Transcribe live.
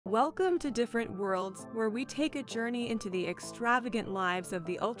Welcome to Different Worlds, where we take a journey into the extravagant lives of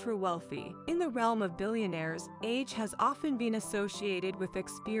the ultra-wealthy. In the realm of billionaires, age has often been associated with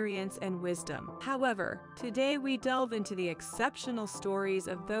experience and wisdom. However, today we delve into the exceptional stories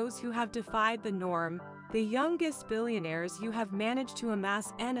of those who have defied the norm, the youngest billionaires who have managed to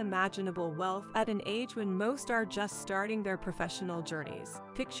amass unimaginable wealth at an age when most are just starting their professional journeys.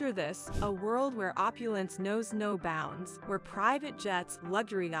 Picture this, a world where opulence knows no bounds, where private jets,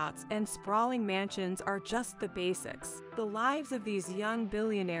 luxury yachts, and sprawling mansions are just the basics. The lives of these young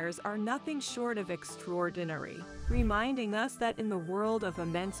billionaires are nothing short of extraordinary, reminding us that in the world of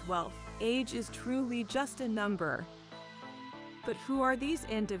immense wealth, age is truly just a number. But who are these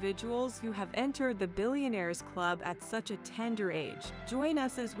individuals who have entered the Billionaires Club at such a tender age? Join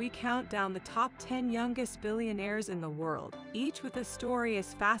us as we count down the top 10 youngest billionaires in the world, each with a story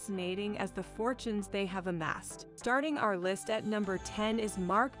as fascinating as the fortunes they have amassed. Starting our list at number 10 is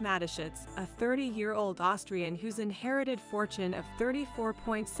Marc Mateschitz, a 30-year-old Austrian whose inherited fortune of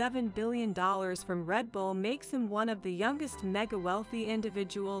 $34.7 billion from Red Bull makes him one of the youngest mega-wealthy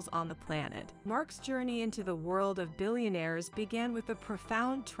individuals on the planet. Marc's journey into the world of billionaires began with a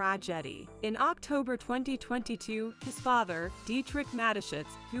profound tragedy. In October 2022, his father, Dietrich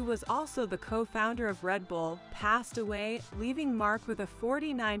Mateschitz, who was also the co-founder of Red Bull, passed away, leaving Marc with a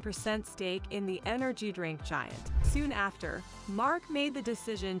 49% stake in the energy drink giant. Soon after, Marc made the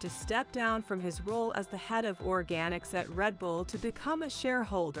decision to step down from his role as the head of organics at Red Bull to become a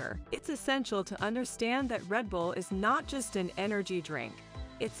shareholder. It's essential to understand that Red Bull is not just an energy drink.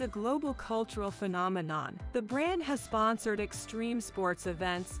 It's a global cultural phenomenon. The brand has sponsored extreme sports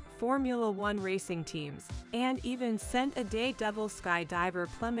events, Formula One racing teams, and even sent a daredevil skydiver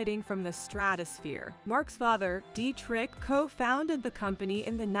plummeting from the stratosphere. Marc's father, Dietrich, co-founded the company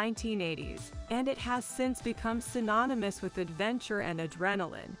in the 1980s, and it has since become synonymous with adventure and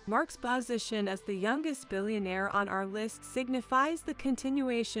adrenaline. Marc's position as the youngest billionaire on our list signifies the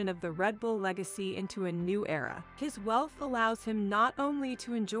continuation of the Red Bull legacy into a new era. His wealth allows him not only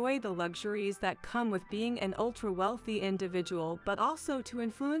to enjoy the luxuries that come with being an ultra-wealthy individual, but also to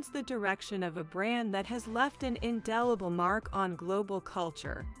influence the direction of a brand that has left an indelible mark on global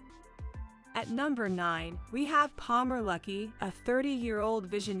culture. At number 9, we have Palmer Luckey, a 30-year-old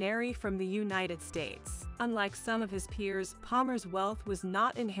visionary from the United States. Unlike some of his peers, Palmer's wealth was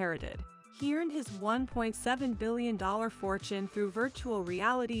not inherited. He earned his $1.7 billion fortune through virtual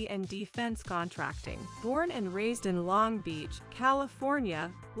reality and defense contracting. Born and raised in Long Beach,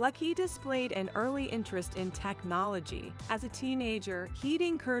 California, Luckey displayed an early interest in technology. As a teenager, he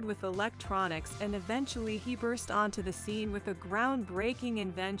tinkered with electronics, and eventually he burst onto the scene with a groundbreaking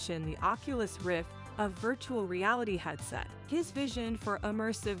invention, the Oculus Rift, a virtual reality headset. His vision for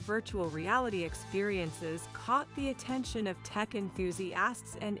immersive virtual reality experiences caught the attention of tech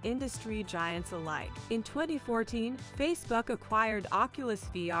enthusiasts and industry giants alike. In 2014, Facebook acquired Oculus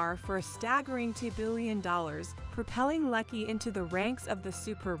VR for a staggering $2 billion, propelling Luckey into the ranks of the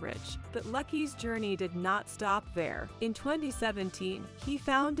super rich. But Luckey's journey did not stop there. In 2017, he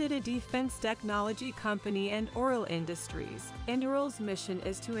founded a defense technology company, Anduril Industries. Anduril's mission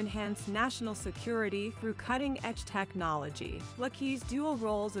is to enhance national security through cutting-edge technology. Luckey's dual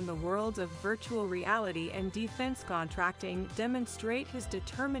roles in the worlds of virtual reality and defense contracting demonstrate his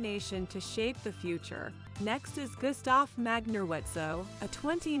determination to shape the future. Next is Gustav Magnerwitzow, a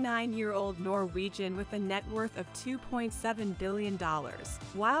 29-year-old Norwegian with a net worth of $2.7 billion.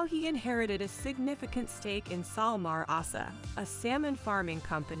 While he inherited a significant stake in SalMar ASA, a salmon farming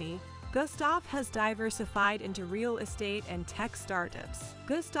company, Gustav has diversified into real estate and tech startups.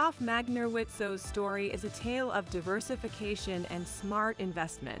 Gustav Magnerwitzow's story is a tale of diversification and smart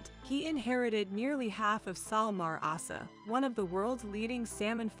investment. He inherited nearly half of SalMar ASA, one of the world's leading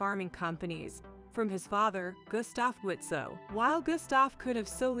salmon farming companies, from his father, Gustav Witzow. While Gustav could have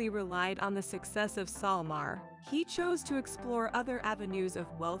solely relied on the success of SalMar, he chose to explore other avenues of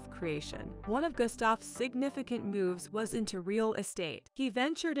wealth creation. One of Gustav's significant moves was into real estate. He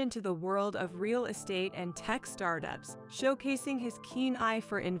ventured into the world of real estate and tech startups, showcasing his keen eye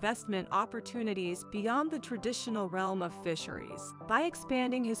for investment opportunities beyond the traditional realm of fisheries. By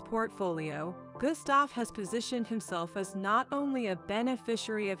expanding his portfolio, Gustav has positioned himself as not only a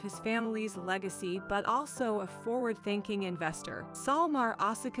beneficiary of his family's legacy but also a forward-thinking investor. SalMar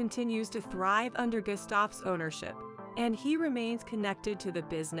ASA continues to thrive under Gustav's ownership, and he remains connected to the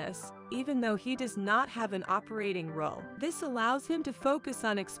business, even though he does not have an operating role. This allows him to focus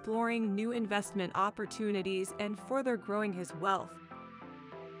on exploring new investment opportunities and further growing his wealth.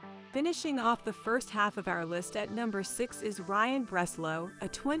 Finishing off the first half of our list at number 6 is Ryan Breslow, a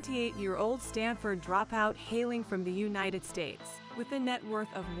 28-year-old Stanford dropout hailing from the United States. With a net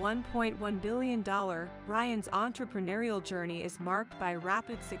worth of $1.1 billion, Ryan's entrepreneurial journey is marked by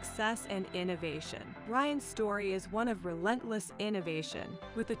rapid success and innovation. Ryan's story is one of relentless innovation,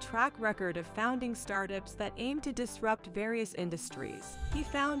 with a track record of founding startups that aim to disrupt various industries. He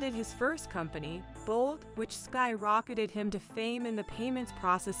founded his first company, Bolt, which skyrocketed him to fame in the payments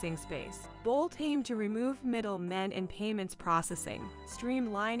processing space. Bolt aimed to remove middlemen in payments processing,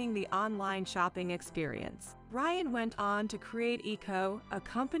 streamlining the online shopping experience. Ryan went on to create Eco, a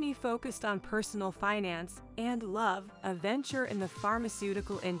company focused on personal finance, and Love, a venture in the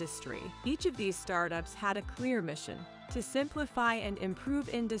pharmaceutical industry. Each of these startups had a clear mission: to simplify and improve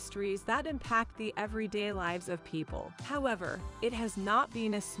industries that impact the everyday lives of people. However, it has not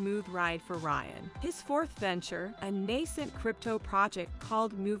been a smooth ride for Ryan. His fourth venture, a nascent crypto project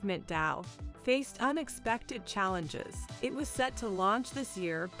called Movement DAO, faced unexpected challenges. It was set to launch this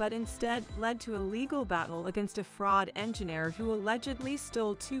year, but instead led to a legal battle against a fraud engineer who allegedly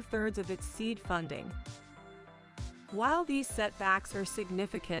stole 2/3 of its seed funding. While these setbacks are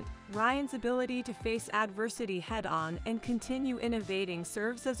significant, Ryan's ability to face adversity head-on and continue innovating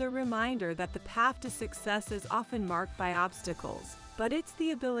serves as a reminder that the path to success is often marked by obstacles, but it's the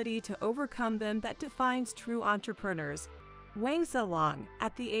ability to overcome them that defines true entrepreneurs. Wang Zilong,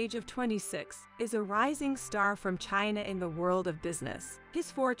 at the age of 26, is a rising star from China in the world of business. His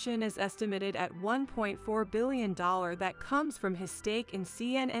fortune is estimated at $1.4 billion that comes from his stake in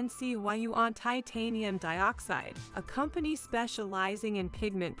CNNC Yuan titanium dioxide, a company specializing in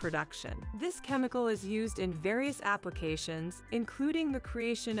pigment production. This chemical is used in various applications, including the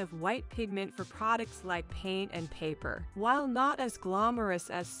creation of white pigment for products like paint and paper. While not as glamorous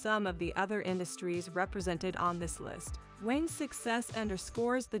as some of the other industries represented on this list, Wang's success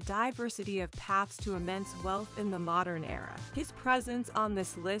underscores the diversity of paths to immense wealth in the modern era. His presence on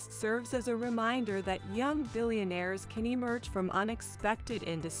this list serves as a reminder that young billionaires can emerge from unexpected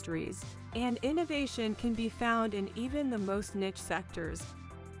industries, and innovation can be found in even the most niche sectors.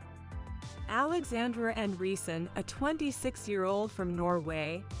 Alexandra Endresen, a 26-year-old from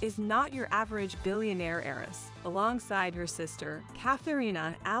Norway, is not your average billionaire heiress. Alongside her sister,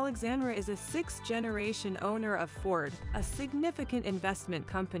 Katharina, Alexandra is a sixth-generation owner of Ford, a significant investment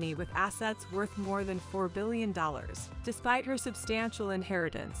company with assets worth more than $4 billion. Despite her substantial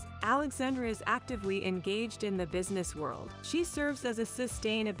inheritance, Alexandra is actively engaged in the business world. She serves as a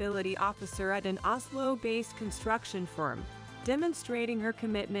sustainability officer at an Oslo-based construction firm, demonstrating her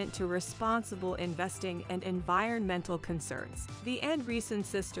commitment to responsible investing and environmental concerns. The Endresen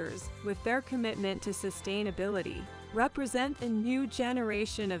sisters, with their commitment to sustainability, represent a new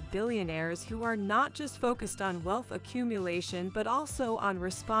generation of billionaires who are not just focused on wealth accumulation but also on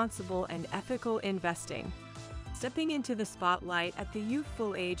responsible and ethical investing. Stepping into the spotlight at the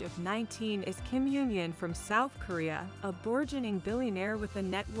youthful age of 19 is Kim Yoon from South Korea, a burgeoning billionaire with a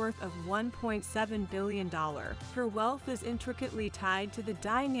net worth of $1.7 billion. Her wealth is intricately tied to the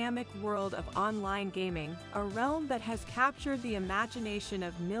dynamic world of online gaming, a realm that has captured the imagination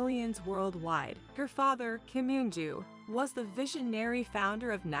of millions worldwide. Her father, Kim Yoon-ju, was the visionary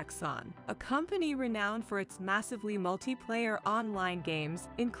founder of Nexon, a company renowned for its massively multiplayer online games,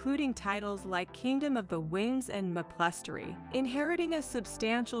 including titles like Kingdom of the Winds and Maplestory. Inheriting a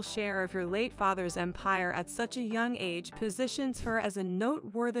substantial share of her late father's empire at such a young age positions her as a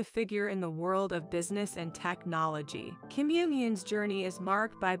noteworthy figure in the world of business and technology. Kim Yoon-jun's journey is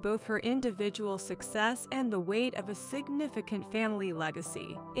marked by both her individual success and the weight of a significant family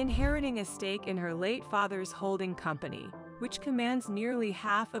legacy. Inheriting a stake in her late father's holding company, which commands nearly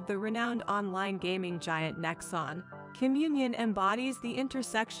half of the renowned online gaming giant Nexon, Kim Yoon-jun embodies the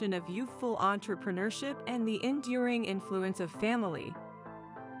intersection of youthful entrepreneurship and the enduring influence of family.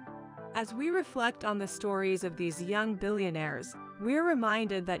 As we reflect on the stories of these young billionaires, we're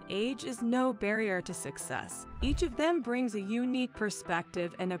reminded that age is no barrier to success. Each of them brings a unique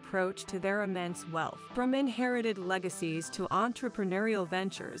perspective and approach to their immense wealth. From inherited legacies to entrepreneurial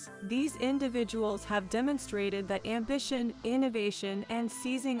ventures, these individuals have demonstrated that ambition, innovation, and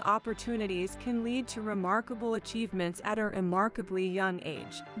seizing opportunities can lead to remarkable achievements at a remarkably young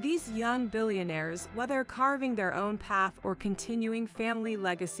age. These young billionaires, whether carving their own path or continuing family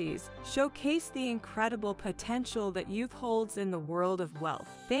legacies, showcase the incredible potential that youth holds in the world of wealth.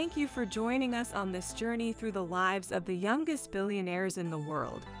 Thank you for joining us on this journey through the lives of the youngest billionaires in the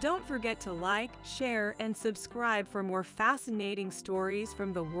world. Don't forget to like, share, and subscribe for more fascinating stories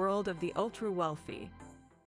from the world of the ultra-wealthy.